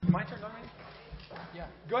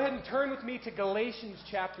Go ahead and turn with me to Galatians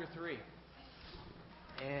chapter 3.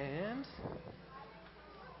 And,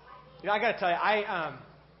 I got to tell you,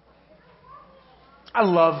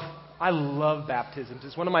 I love baptisms.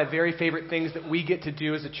 It's one of my very favorite things that we get to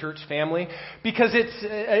do as a church family because it's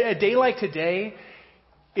a day like today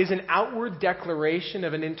is an outward declaration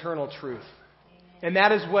of an internal truth. And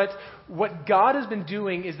that is what God has been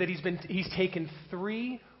doing is that he's taken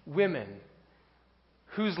 3 women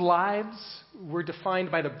whose lives were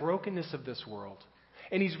defined by the brokenness of this world.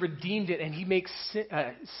 And he's redeemed it, and he makes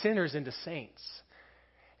sinners into saints.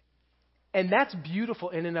 And that's beautiful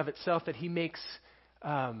in and of itself that he makes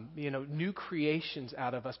new creations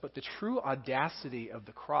out of us. But the true audacity of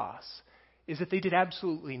the cross is that they did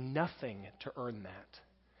absolutely nothing to earn that.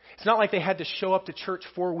 It's not like they had to show up to church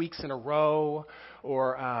 4 weeks in a row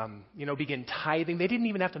or begin tithing. They didn't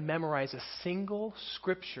even have to memorize a single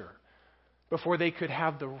scripture before they could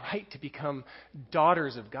have the right to become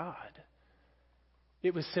daughters of God.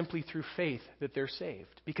 It was simply through faith that they're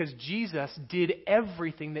saved because Jesus did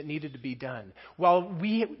everything that needed to be done.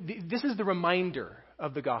 This is the reminder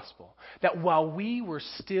of the gospel, that while we were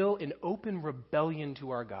still in open rebellion to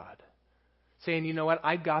our God, saying, you know what,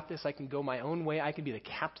 I've got this, I can go my own way, I can be the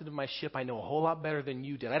captain of my ship, I know a whole lot better than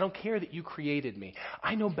you did. I don't care that you created me.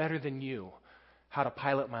 I know better than you how to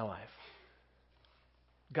pilot my life.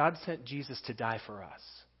 God sent Jesus to die for us.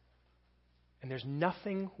 And there's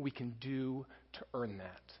nothing we can do to earn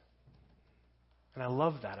that. And I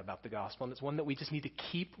love that about the gospel. And it's one that we just need to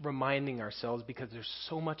keep reminding ourselves because there's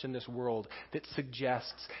so much in this world that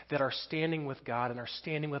suggests that our standing with God and our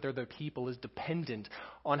standing with other people is dependent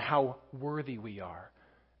on how worthy we are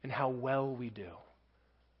and how well we do.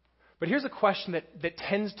 But here's a question that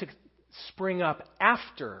tends to spring up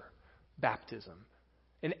after baptism.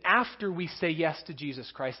 And after we say yes to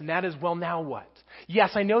Jesus Christ, and that is, well, now what?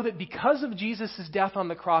 Yes, I know that because of Jesus' death on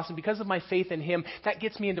the cross and because of my faith in him, that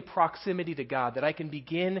gets me into proximity to God, that I can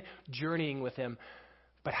begin journeying with him.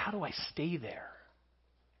 But how do I stay there?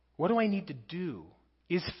 What do I need to do?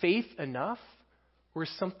 Is faith enough, or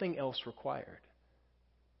is something else required?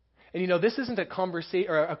 And this isn't a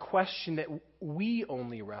conversation or a question that we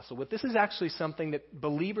only wrestle with. This is actually something that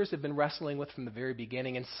believers have been wrestling with from the very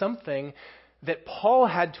beginning, and something that Paul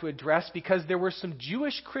had to address because there were some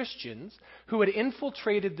Jewish Christians who had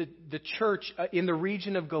infiltrated the church in the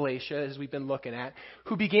region of Galatia, as we've been looking at,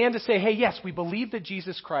 who began to say, hey, yes, we believe that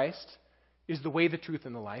Jesus Christ is the way, the truth,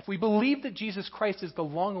 and the life. We believe that Jesus Christ is the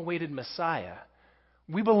long-awaited Messiah.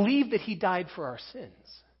 We believe that he died for our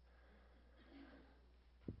sins.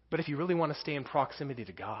 But if you really want to stay in proximity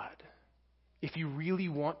to God, if you really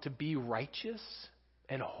want to be righteous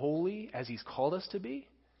and holy as he's called us to be,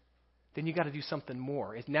 then you got to do something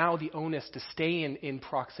more. It's now the onus to stay in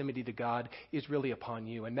proximity to God is really upon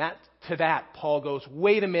you. And to that, Paul goes,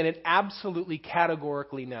 wait a minute, absolutely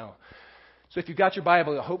categorically no. So if you've got your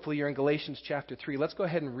Bible, hopefully you're in Galatians chapter 3. Let's go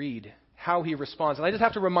ahead and read how he responds. And I just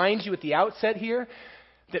have to remind you at the outset here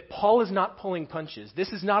that Paul is not pulling punches. This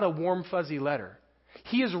is not a warm, fuzzy letter.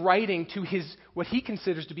 He is writing to what he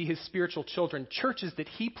considers to be his spiritual children, churches that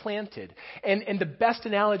he planted. And the best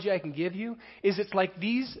analogy I can give you is it's like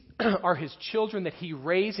these are his children that he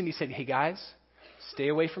raised, and he said, hey guys, stay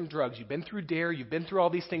away from drugs. You've been through DARE, you've been through all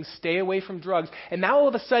these things, stay away from drugs. And now all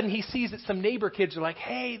of a sudden he sees that some neighbor kids are like,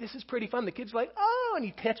 hey, this is pretty fun. The kids are like, oh, and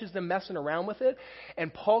he catches them messing around with it.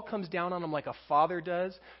 And Paul comes down on them like a father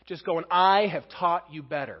does, just going, I have taught you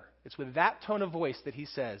better. It's with that tone of voice that he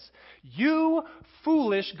says, you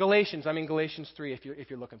foolish Galatians. I'm in Galatians 3 if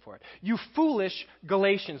you're looking for it. You foolish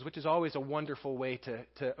Galatians, which is always a wonderful way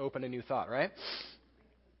to open a new thought, right?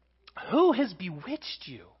 Who has bewitched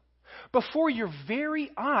you? Before your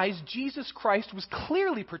very eyes, Jesus Christ was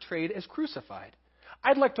clearly portrayed as crucified.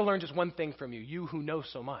 I'd like to learn just one thing from you, you who know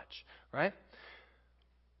so much, right?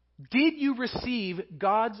 Did you receive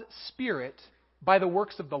God's Spirit by the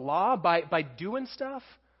works of the law, by doing stuff?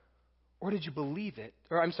 Or did you believe it?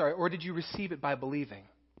 Or did you receive it by believing?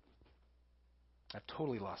 I've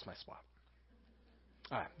totally lost my spot.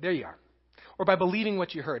 All right, there you are. Or by believing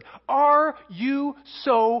what you heard. Are you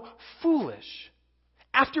so foolish?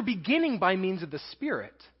 After beginning by means of the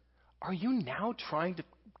Spirit, are you now trying to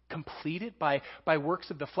complete it by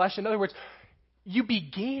works of the flesh? In other words, you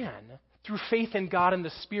began through faith in God and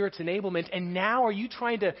the Spirit's enablement, and now are you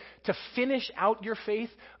trying to finish out your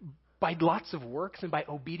faith by lots of works and by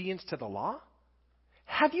obedience to the law?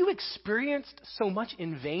 Have you experienced so much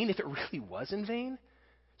in vain if it really was in vain?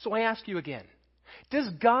 So I ask you again, does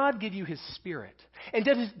God give you his Spirit? And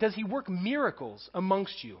does he work miracles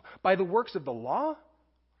amongst you by the works of the law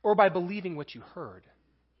or by believing what you heard?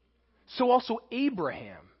 So also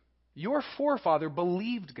Abraham, Your forefather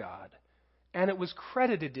believed God, and it was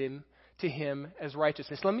credited to him as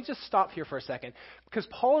righteousness. Let me just stop here for a second, because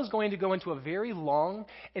Paul is going to go into a very long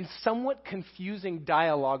and somewhat confusing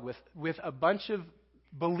dialogue with a bunch of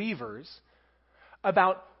believers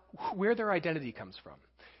about where their identity comes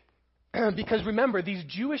from. Because remember, these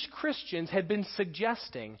Jewish Christians had been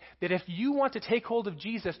suggesting that if you want to take hold of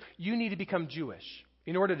Jesus, you need to become Jewish.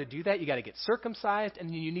 In order to do that, you got to get circumcised,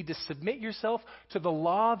 and you need to submit yourself to the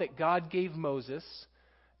law that God gave Moses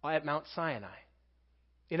at Mount Sinai.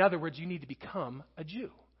 In other words, you need to become a Jew.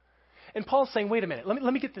 And Paul's saying, wait a minute,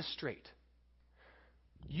 let me get this straight.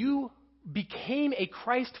 You became a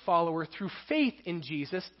Christ follower through faith in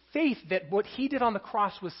Jesus, faith that what he did on the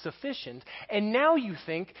cross was sufficient, and now you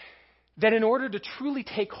think that in order to truly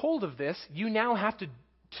take hold of this, you now have to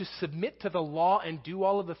submit to the law and do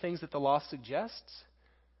all of the things that the law suggests?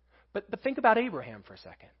 But think about Abraham for a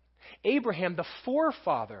second. Abraham, the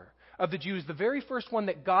forefather of the Jews, the very first one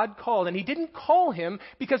that God called, and he didn't call him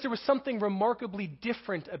because there was something remarkably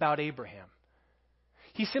different about Abraham.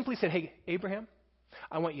 He simply said, hey, Abraham,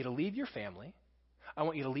 I want you to leave your family. I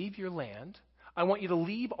want you to leave your land. I want you to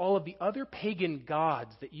leave all of the other pagan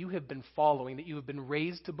gods that you have been following, that you have been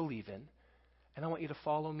raised to believe in, and I want you to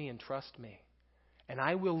follow me and trust me. And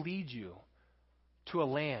I will lead you to a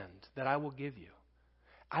land that I will give you.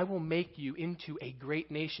 I will make you into a great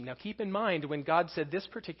nation. Now keep in mind, when God said this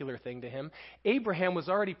particular thing to him, Abraham was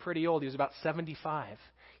already pretty old. He was about 75.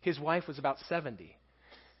 His wife was about 70.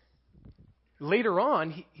 Later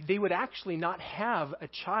on, they would actually not have a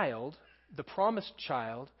child, the promised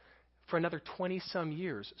child, for another 20-some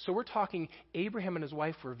years. So we're talking Abraham and his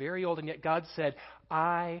wife were very old, and yet God said,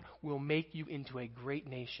 I will make you into a great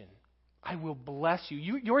nation. I will bless you.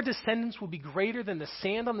 Your descendants will be greater than the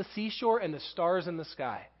sand on the seashore and the stars in the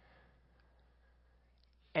sky.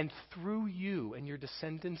 And through you and your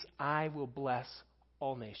descendants, I will bless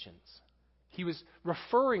all nations. He was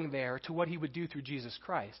referring there to what he would do through Jesus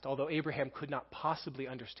Christ, although Abraham could not possibly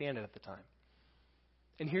understand it at the time.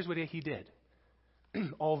 And here's what he did.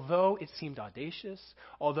 Although it seemed audacious,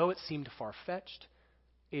 although it seemed far-fetched,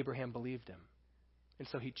 Abraham believed him. And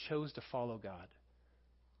so he chose to follow God.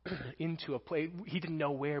 Into a place, he didn't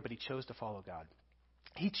know where, but he chose to follow God.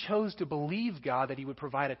 He chose to believe God that he would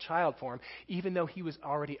provide a child for him, even though he was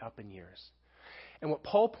already up in years. And what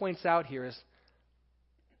Paul points out here is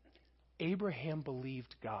Abraham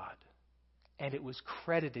believed God, and it was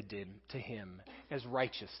credited to him as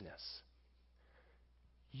righteousness.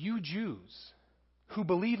 You Jews who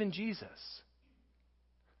believe in Jesus,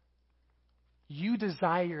 you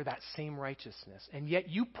desire that same righteousness, and yet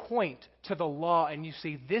you point to the law and you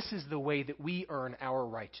say, this is the way that we earn our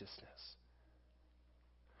righteousness.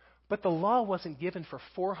 But the law wasn't given for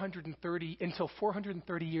until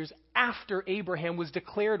 430 years after Abraham was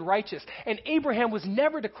declared righteous. And Abraham was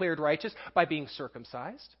never declared righteous by being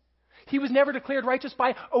circumcised. He was never declared righteous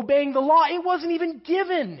by obeying the law. It wasn't even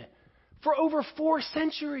given for over 4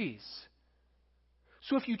 centuries.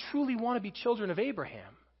 So if you truly want to be children of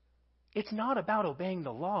Abraham, it's not about obeying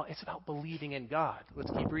the law. It's about believing in God.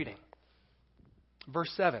 Let's keep reading.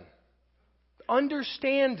 Verse 7.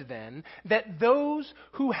 Understand then that those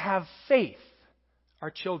who have faith are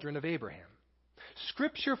children of Abraham.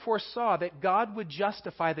 Scripture foresaw that God would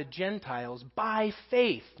justify the Gentiles by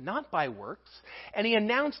faith, not by works. And he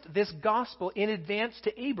announced this gospel in advance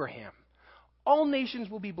to Abraham. All nations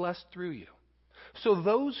will be blessed through you. So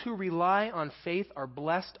those who rely on faith are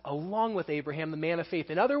blessed along with Abraham, the man of faith.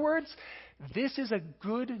 In other words, this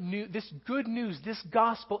good news, this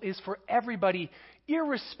gospel is for everybody,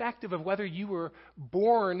 irrespective of whether you were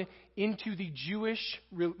born into the Jewish,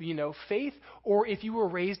 faith or if you were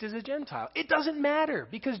raised as a Gentile. It doesn't matter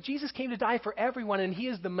because Jesus came to die for everyone, and he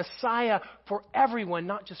is the Messiah for everyone,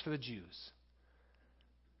 not just for the Jews.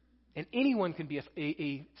 And anyone can be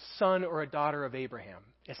a son or a daughter of Abraham.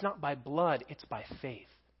 It's not by blood, it's by faith.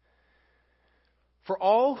 For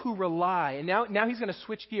all who rely, and now he's going to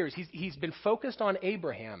switch gears. He's been focused on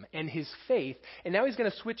Abraham and his faith, and now he's going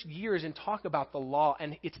to switch gears and talk about the law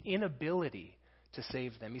and its inability to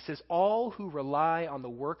save them. He says, all who rely on the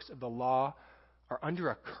works of the law are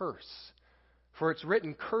under a curse. For it's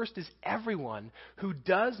written, cursed is everyone who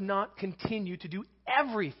does not continue to do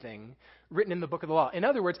everything written in the book of the law. In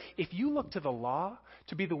other words, if you look to the law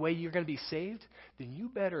to be the way you're going to be saved, then you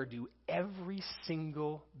better do every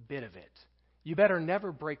single bit of it. You better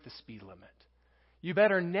never break the speed limit. You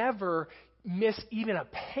better never miss even a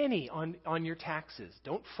penny on your taxes.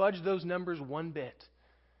 Don't fudge those numbers one bit.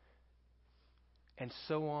 And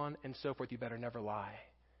so on and so forth. You better never lie.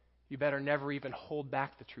 You better never even hold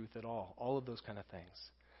back the truth at all. All of those kind of things.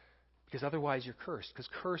 Because otherwise you're cursed. Because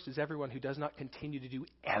cursed is everyone who does not continue to do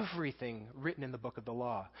everything written in the book of the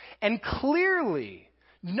law. And clearly,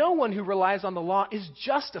 no one who relies on the law is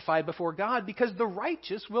justified before God, because the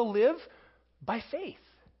righteous will live by faith.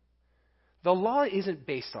 The law isn't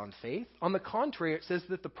based on faith. On the contrary, it says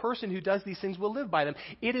that the person who does these things will live by them.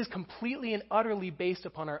 It is completely and utterly based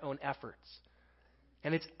upon our own efforts.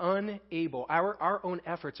 And it's unable, our own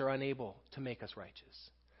efforts are unable to make us righteous.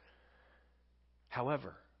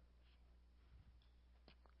 However,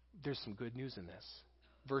 there's some good news in this.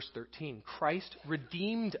 Verse 13, Christ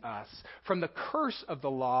redeemed us from the curse of the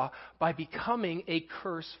law by becoming a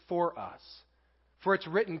curse for us. For it's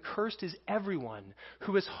written, cursed is everyone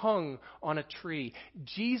who is hung on a tree.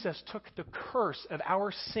 Jesus took the curse of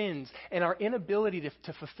our sins and our inability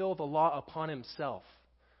to fulfill the law upon himself.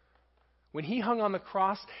 When he hung on the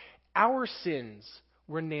cross, our sins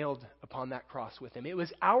were nailed upon that cross with him. It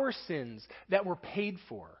was our sins that were paid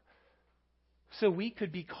for. So we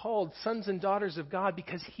could be called sons and daughters of God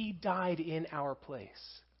because he died in our place.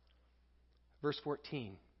 Verse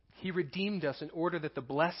 14, he redeemed us in order that the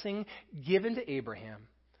blessing given to Abraham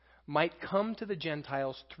might come to the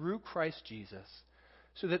Gentiles through Christ Jesus,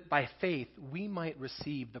 so that by faith we might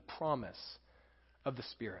receive the promise of the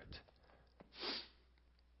Spirit.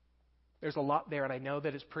 There's a lot there, and I know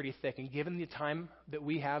that it's pretty thick. And given the time that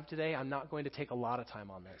we have today, I'm not going to take a lot of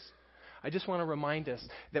time on this. I just want to remind us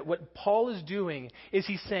that what Paul is doing is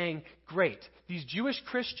he's saying, great, these Jewish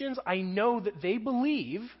Christians, I know that they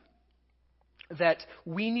believe that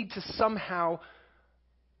we need to somehow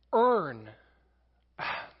earn.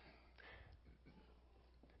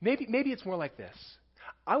 Maybe it's more like this.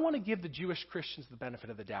 I want to give the Jewish Christians the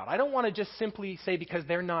benefit of the doubt. I don't want to just simply say because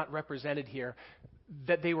they're not represented here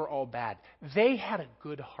that they were all bad. They had a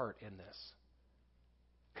good heart in this.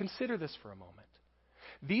 Consider this for a moment.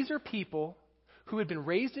 These are people who had been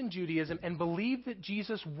raised in Judaism and believed that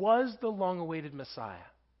Jesus was the long-awaited Messiah.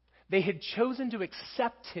 They had chosen to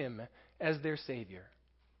accept him as their Savior.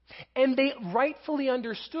 And they rightfully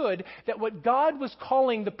understood that what God was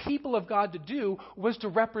calling the people of God to do was to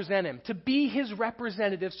represent him, to be his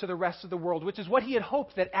representatives to the rest of the world, which is what he had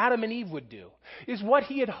hoped that Adam and Eve would do, is what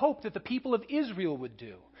he had hoped that the people of Israel would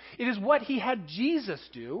do. It is what he had Jesus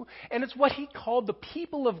do, and it's what he called the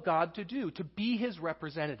people of God to do, to be his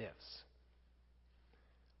representatives.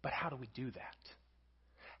 But how do we do that?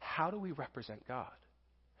 How do we represent God?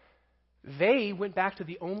 They went back to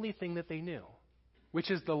the only thing that they knew,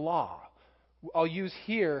 which is the law. I'll use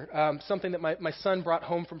here something that my son brought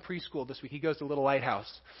home from preschool this week. He goes to Little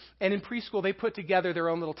Lighthouse. And in preschool, they put together their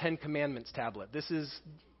own little 10 Commandments tablet. This is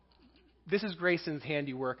Grayson's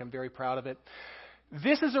handiwork. I'm very proud of it.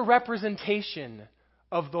 This is a representation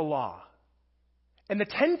of the law. And the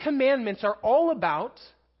 10 Commandments are all about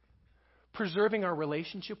preserving our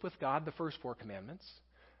relationship with God, the first 4 commandments,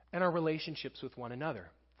 and our relationships with one another,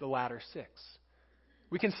 the latter 6.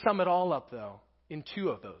 We can sum it all up, though, in 2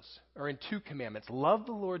 of those, or in 2 commandments. Love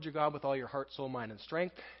the Lord your God with all your heart, soul, mind, and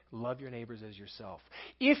strength. Love your neighbors as yourself.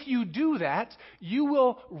 If you do that, you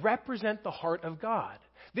will represent the heart of God.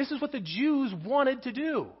 This is what the Jews wanted to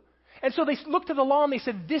do. And so they looked to the law and they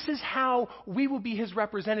said, this is how we will be his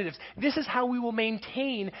representatives. This is how we will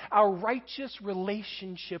maintain our righteous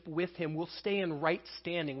relationship with him. We'll stay in right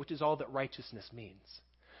standing, which is all that righteousness means.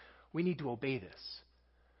 We need to obey this.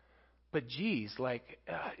 But geez,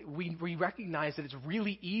 we recognize that it's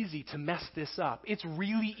really easy to mess this up. It's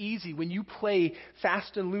really easy when you play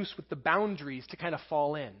fast and loose with the boundaries to kind of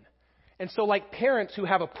fall in. And so like parents who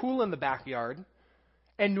have a pool in the backyard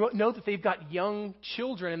and know that they've got young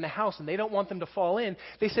children in the house and they don't want them to fall in,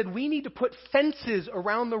 they said, we need to put fences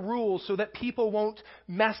around the rules so that people won't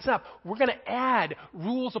mess up. We're going to add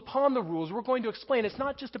rules upon the rules. We're going to explain it's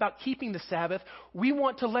not just about keeping the Sabbath. We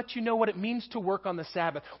want to let you know what it means to work on the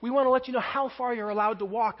Sabbath. We want to let you know how far you're allowed to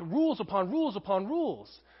walk, rules upon rules upon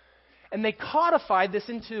rules. And they codified this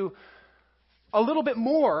into a little bit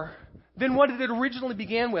more than what it originally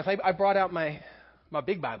began with. I brought out my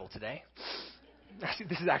big Bible today.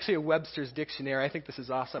 This is actually a Webster's dictionary. I think this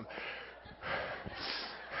is awesome.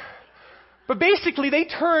 But basically, they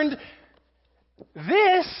turned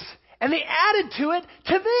this and they added to it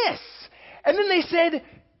to this. And then they said,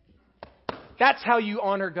 that's how you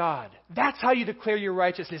honor God. That's how you declare your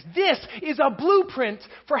righteousness. This is a blueprint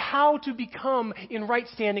for how to become in right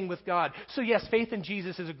standing with God. So yes, faith in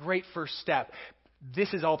Jesus is a great first step.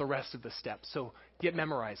 This is all the rest of the steps. So get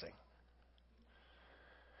memorizing.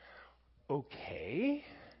 Okay.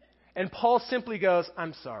 And Paul simply goes,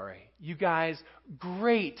 I'm sorry. You guys,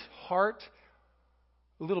 great heart,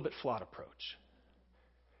 a little bit flawed approach.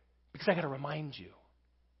 Because I got to remind you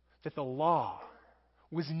that the law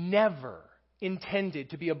was never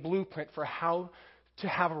intended to be a blueprint for how to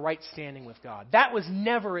have a right standing with God. That was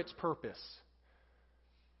never its purpose.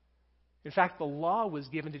 In fact, the law was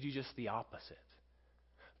given to do just the opposite.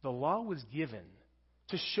 The law was given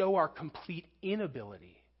to show our complete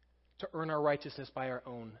inability to earn our righteousness by our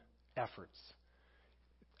own efforts.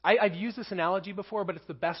 I've used this analogy before, but it's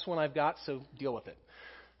the best one I've got, so deal with it.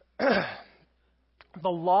 The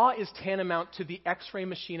law is tantamount to the x-ray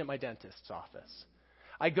machine at my dentist's office.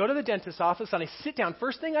 I go to the dentist's office and I sit down.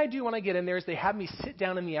 First thing I do when I get in there is they have me sit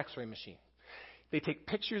down in the x-ray machine. They take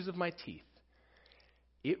pictures of my teeth.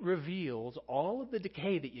 It reveals all of the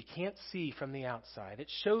decay that you can't see from the outside.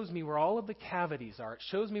 It shows me where all of the cavities are. It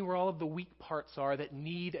shows me where all of the weak parts are that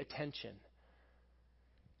need attention.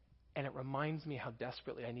 And it reminds me how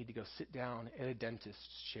desperately I need to go sit down at a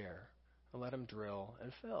dentist's chair and let him drill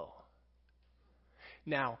and fill.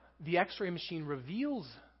 Now, the x-ray machine reveals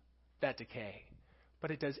that decay,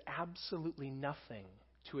 but it does absolutely nothing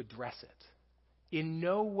to address it. In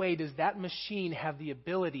no way does that machine have the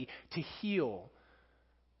ability to heal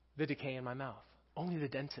the decay in my mouth. Only the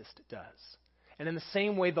dentist does. And in the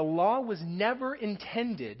same way, the law was never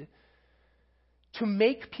intended to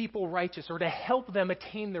make people righteous or to help them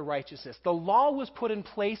attain their righteousness. The law was put in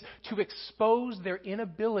place to expose their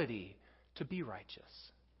inability to be righteous,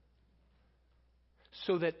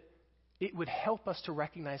 so that it would help us to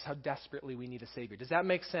recognize how desperately we need a Savior. Does that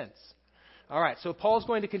make sense? All right, so Paul's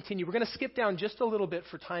going to continue. We're going to skip down just a little bit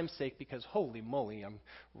for time's sake because, holy moly, I'm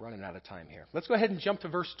running out of time here. Let's go ahead and jump to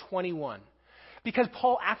verse 21. Because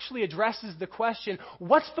Paul actually addresses the question,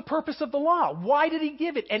 what's the purpose of the law? Why did he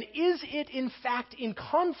give it? And is it, in fact, in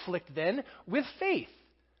conflict, then, with faith?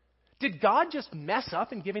 Did God just mess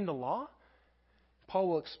up in giving the law? Paul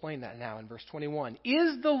will explain that now in verse 21.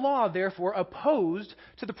 Is the law, therefore, opposed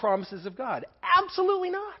to the promises of God? Absolutely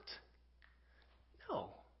not. No.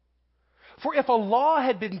 For if a law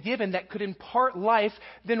had been given that could impart life,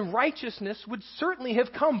 then righteousness would certainly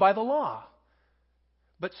have come by the law.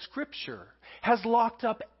 But Scripture has locked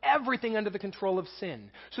up everything under the control of sin,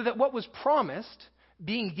 so that what was promised,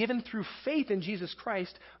 being given through faith in Jesus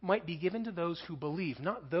Christ, might be given to those who believe,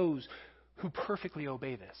 not those who perfectly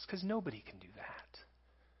obey this, because nobody can do that.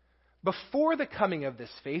 Before the coming of this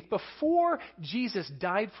faith, before Jesus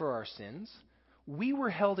died for our sins, we were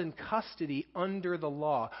held in custody under the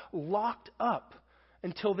law, locked up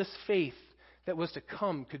until this faith that was to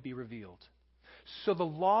come could be revealed. So the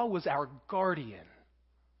law was our guardian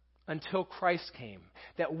until Christ came,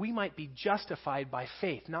 that we might be justified by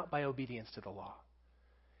faith, not by obedience to the law.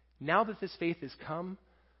 Now that this faith has come,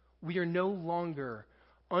 we are no longer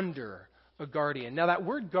under a guardian. Now that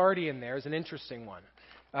word guardian there is an interesting one.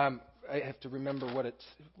 I have to remember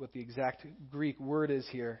what the exact Greek word is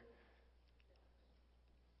here.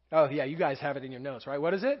 Oh, yeah, you guys have it in your notes, right?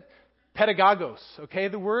 What is it? Pedagogos, okay?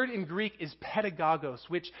 The word in Greek is pedagogos,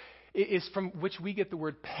 which is from which we get the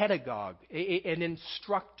word pedagogue, an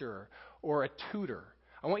instructor or a tutor.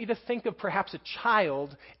 I want you to think of perhaps a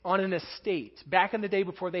child on an estate. Back in the day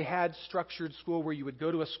before they had structured school where you would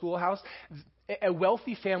go to a schoolhouse, a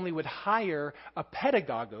wealthy family would hire a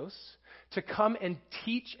pedagogos to come and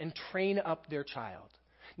teach and train up their child.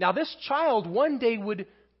 Now, this child one day would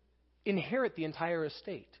inherit the entire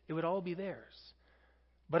estate. It would all be theirs.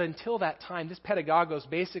 But until that time, this pedagogos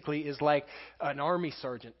basically is like an army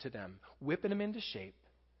sergeant to them, whipping them into shape,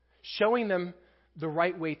 showing them the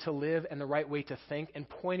right way to live and the right way to think, and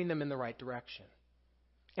pointing them in the right direction.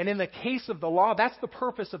 And in the case of the law, that's the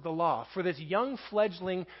purpose of the law. For this young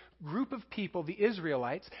fledgling group of people, the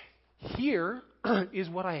Israelites, here is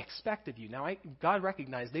what I expect of you. Now, God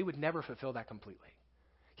recognized they would never fulfill that completely.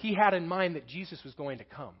 He had in mind that Jesus was going to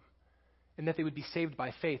come and that they would be saved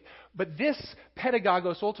by faith. But this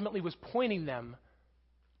pedagogos ultimately was pointing them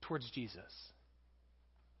towards Jesus.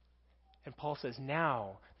 And Paul says,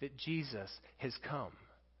 now that Jesus has come,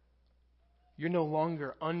 you're no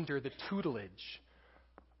longer under the tutelage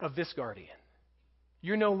of this guardian.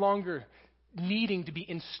 You're no longer needing to be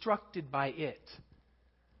instructed by it,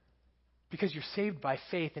 because you're saved by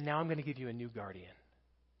faith, and now I'm going to give you a new guardian.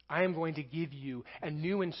 I am going to give you a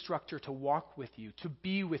new instructor to walk with you, to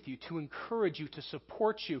be with you, to encourage you, to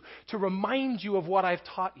support you, to remind you of what I've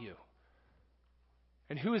taught you.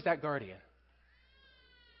 And who is that guardian?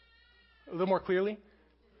 A little more clearly?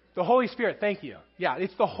 The Holy Spirit, thank you. Yeah,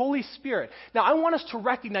 it's the Holy Spirit. Now, I want us to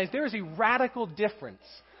recognize there is a radical difference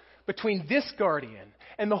between this guardian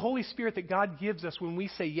and the Holy Spirit that God gives us when we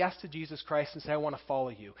say yes to Jesus Christ and say, I want to follow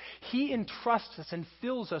you. He entrusts us and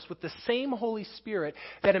fills us with the same Holy Spirit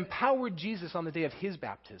that empowered Jesus on the day of his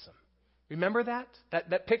baptism. Remember that?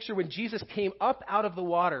 That picture when Jesus came up out of the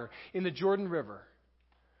water in the Jordan River.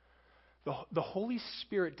 The Holy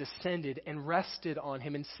Spirit descended and rested on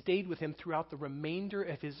him and stayed with him throughout the remainder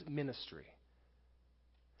of his ministry.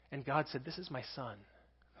 And God said, "This is my Son,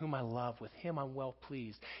 whom I love. With him I'm well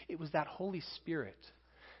pleased." It was that Holy Spirit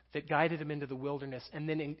that guided him into the wilderness. And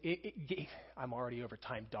then I'm already over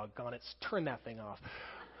time, doggone it. Turn that thing off.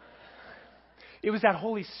 It was that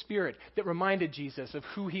Holy Spirit that reminded Jesus of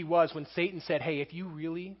who he was when Satan said, "Hey, if you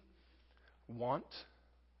really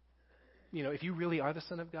if you really are the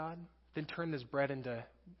Son of God, then turn these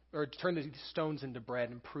stones into bread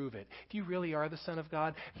and prove it. If you really are the Son of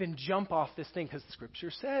God, then jump off this thing, because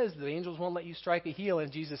Scripture says the angels won't let you strike a heel."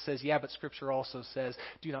 And Jesus says, "Yeah, but Scripture also says,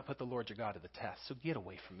 do not put the Lord your God to the test. So get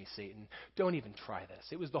away from me, Satan. Don't even try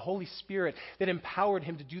this." It was the Holy Spirit that empowered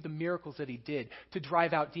him to do the miracles that he did, to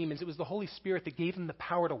drive out demons. It was the Holy Spirit that gave him the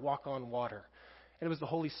power to walk on water. And it was the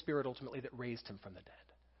Holy Spirit ultimately that raised him from the dead.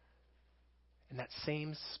 And that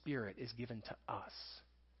same Spirit is given to us.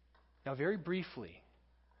 Now, very briefly,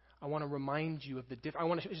 I want to remind you of I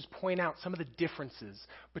want to just point out some of the differences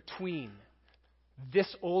between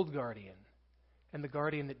this old guardian and the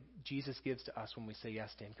guardian that Jesus gives to us when we say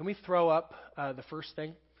yes to him. Can we throw up the first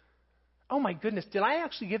thing? Oh my goodness, did I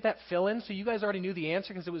actually give that fill-in so you guys already knew the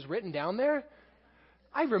answer because it was written down there?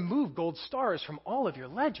 I removed gold stars from all of your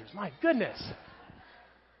ledgers. My goodness.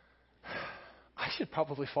 I should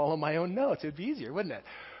probably follow my own notes. It would be easier, wouldn't it?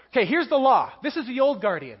 Okay, here's the law. This is the old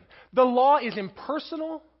guardian. The law is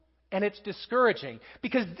impersonal and it's discouraging.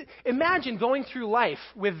 Because imagine going through life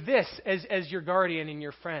with this as your guardian and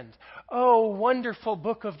your friend. "Oh, wonderful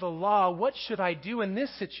book of the law. What should I do in this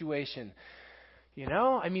situation?"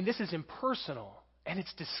 This is impersonal and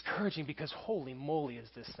it's discouraging because holy moly is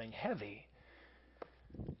this thing heavy.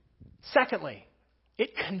 Secondly,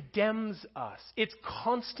 it condemns us. It's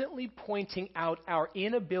constantly pointing out our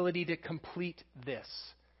inability to complete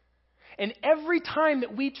this. And every time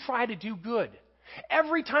that we try to do good,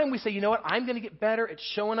 every time we say, "You know what, I'm going to get better at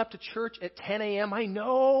showing up to church at 10 a.m. I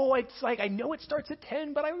know it starts at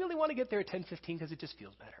 10, but I really want to get there at 10:15 because it just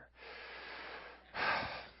feels better."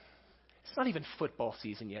 It's not even football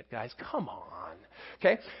season yet, guys. Come on.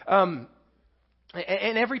 Okay?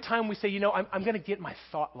 And every time we say, I'm going to get my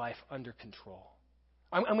thought life under control.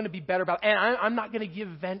 I'm going to be better about it. And I'm not going to give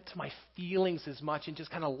vent to my feelings as much and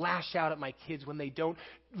just kind of lash out at my kids when they don't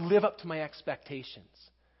live up to my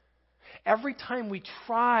expectations. Every time we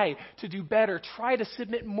try to do better, try to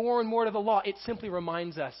submit more and more to the law, it simply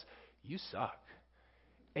reminds us, you suck.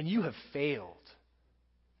 And you have failed.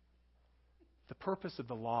 The purpose of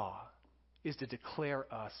the law is to declare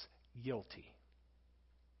us guilty.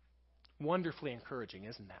 Wonderfully encouraging,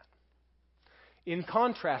 isn't that? In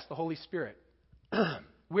contrast, the Holy Spirit,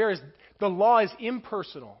 whereas the law is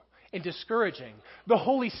impersonal and discouraging, the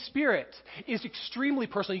Holy Spirit is extremely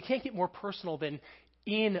personal. You can't get more personal than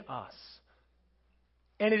in us.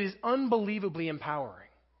 And it is unbelievably empowering.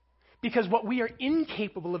 Because what we are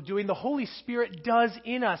incapable of doing, the Holy Spirit does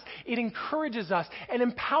in us. It encourages us and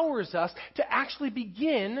empowers us to actually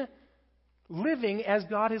begin living as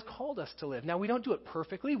God has called us to live. Now, we don't do it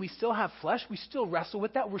perfectly. We still have flesh. We still wrestle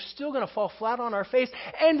with that. We're still going to fall flat on our face.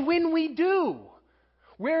 And when we do,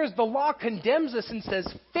 whereas the law condemns us and says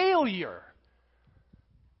failure,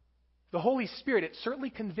 the Holy Spirit, it certainly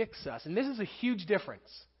convicts us. And this is a huge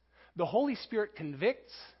difference. The Holy Spirit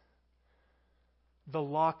convicts, the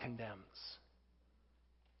law condemns.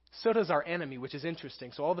 So does our enemy, which is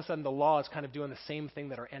interesting. So all of a sudden the law is kind of doing the same thing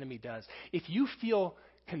that our enemy does. If you feel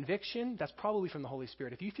conviction, that's probably from the Holy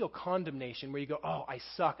Spirit. If you feel condemnation, where you go, "Oh, I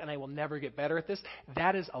suck and I will never get better at this,"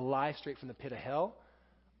 that is a lie straight from the pit of hell,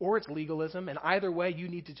 or it's legalism. And either way, you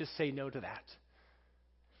need to just say no to that.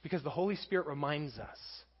 Because the Holy Spirit reminds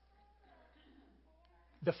us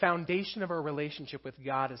the foundation of our relationship with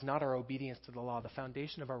God is not our obedience to the law. The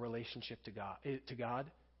foundation of our relationship to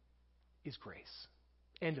God is grace.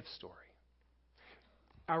 End of story.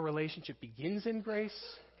 Our relationship begins in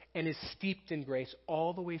grace and is steeped in grace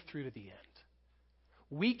all the way through to the end.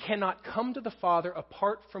 We cannot come to the Father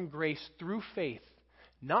apart from grace through faith,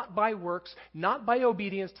 not by works, not by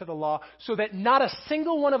obedience to the law, so that not a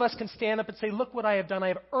single one of us can stand up and say, "Look what I have done. I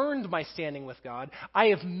have earned my standing with God. I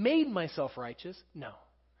have made myself righteous." No.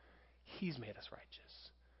 He's made us righteous.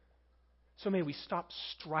 So may we stop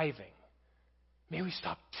striving. May we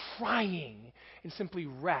stop trying and simply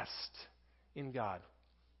rest in God.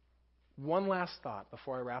 One last thought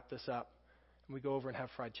before I wrap this up and we go over and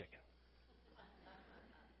have fried chicken.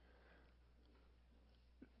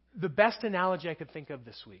 The best analogy I could think of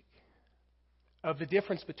this week of the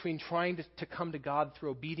difference between trying to come to God through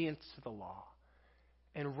obedience to the law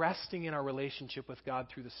and resting in our relationship with God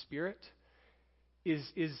through the Spirit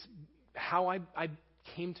is how I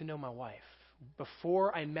came to know my wife.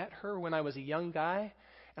 Before I met her when I was a young guy,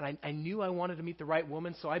 and I knew I wanted to meet the right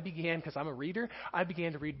woman, so I began, because I'm a reader, I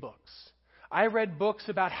began to read books. I read books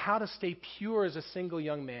about how to stay pure as a single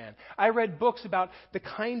young man. I read books about the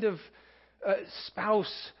kind of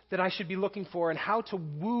spouse that I should be looking for and how to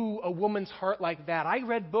woo a woman's heart like that. I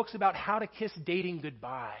read books about how to kiss dating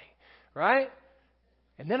goodbye, right?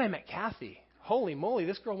 And then I met Kathy. Holy moly,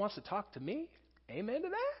 this girl wants to talk to me? Amen to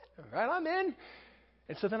that? Right, I'm in.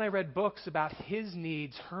 And so then I read books about his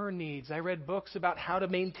needs, her needs. I read books about how to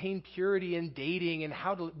maintain purity in dating and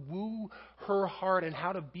how to woo her heart and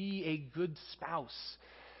how to be a good spouse.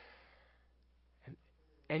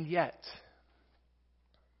 And yet,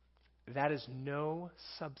 that is no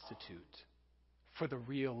substitute for the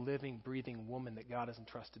real, living, breathing woman that God has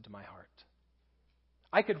entrusted to my heart.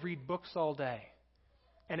 I could read books all day,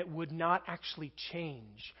 and it would not actually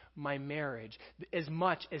change my marriage as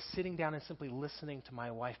much as sitting down and simply listening to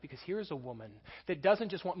my wife. Because here's a woman that doesn't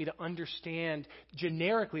just want me to understand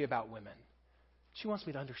generically about women. She wants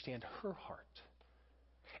me to understand her heart.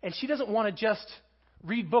 And she doesn't want to just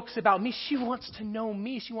read books about me. She wants to know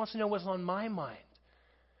me. She wants to know what's on my mind.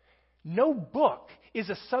 No book is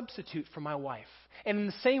a substitute for my wife. And in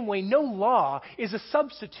the same way, no law is a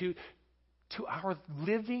substitute to our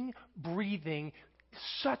living, breathing,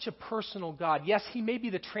 such a personal God. Yes, He may be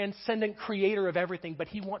the transcendent creator of everything, but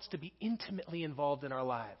He wants to be intimately involved in our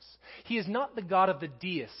lives. He is not the God of the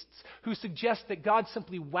deists who suggest that God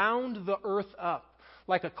simply wound the earth up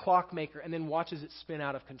like a clockmaker and then watches it spin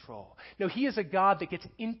out of control. No, He is a God that gets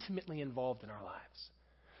intimately involved in our lives.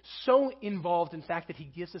 So involved, in fact, that He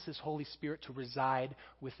gives us His Holy Spirit to reside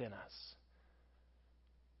within us.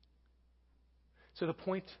 So the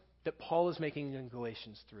point that Paul is making in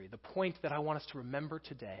Galatians 3, the point that I want us to remember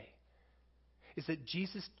today, is that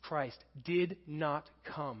Jesus Christ did not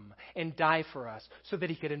come and die for us so that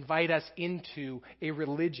He could invite us into a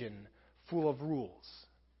religion full of rules.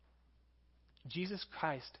 Jesus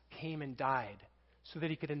Christ came and died so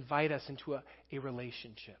that He could invite us into a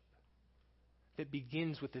relationship that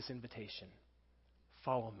begins with this invitation: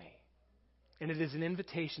 follow me. And it is an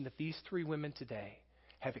invitation that these three women today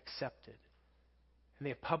have accepted. And they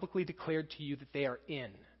have publicly declared to you that they are in.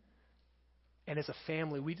 And as a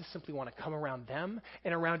family, we just simply want to come around them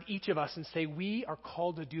and around each of us and say, we are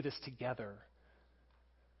called to do this together.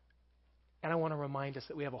 And I want to remind us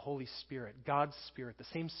that we have a Holy Spirit, God's Spirit, the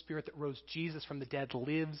same Spirit that rose Jesus from the dead,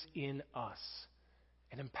 lives in us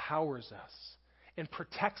and empowers us and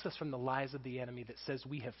protects us from the lies of the enemy that says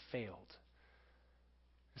we have failed.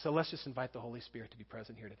 So let's just invite the Holy Spirit to be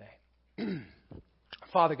present here today.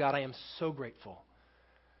 Father God, I am so grateful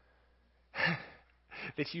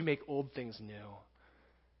that you make old things new,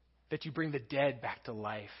 that you bring the dead back to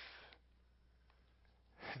life,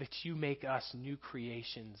 that you make us new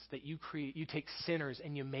creations, that you take sinners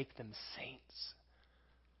and you make them saints.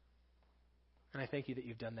 And I thank you that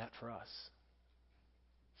you've done that for us.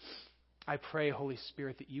 I pray, Holy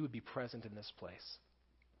Spirit, that you would be present in this place,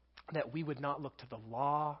 that we would not look to the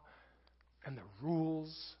law and the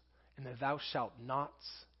rules and the thou shalt nots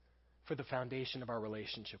for the foundation of our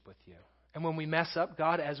relationship with you. And when we mess up,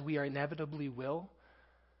 God, as we inevitably will,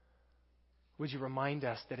 would you remind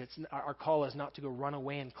us that our call is not to go run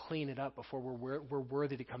away and clean it up before we're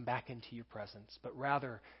worthy to come back into your presence, but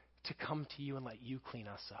rather to come to you and let you clean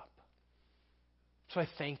us up. So I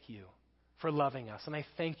thank you for loving us, and I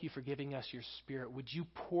thank you for giving us your Spirit. Would you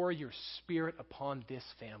pour your Spirit upon this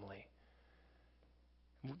family?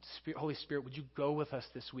 Holy Spirit, would you go with us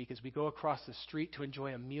this week as we go across the street to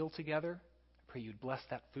enjoy a meal together? I pray you'd bless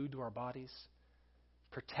that food to our bodies.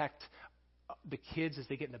 Protect the kids as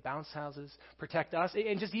they get in the bounce houses. Protect us,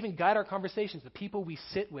 and just even guide our conversations, the people we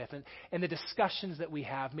sit with, and the discussions that we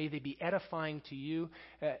have. May they be edifying to you,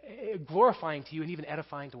 glorifying to you, and even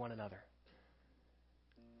edifying to one another.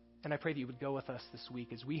 And I pray that you would go with us this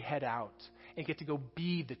week as we head out and get to go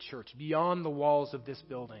be the church beyond the walls of this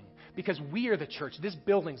building. Because we are the church. This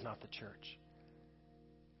building's not the church.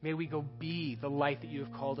 May we go be the light that you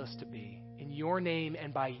have called us to be. In your name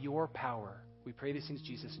and by your power, we pray these things,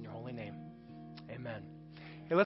 Jesus, in your holy name. Amen.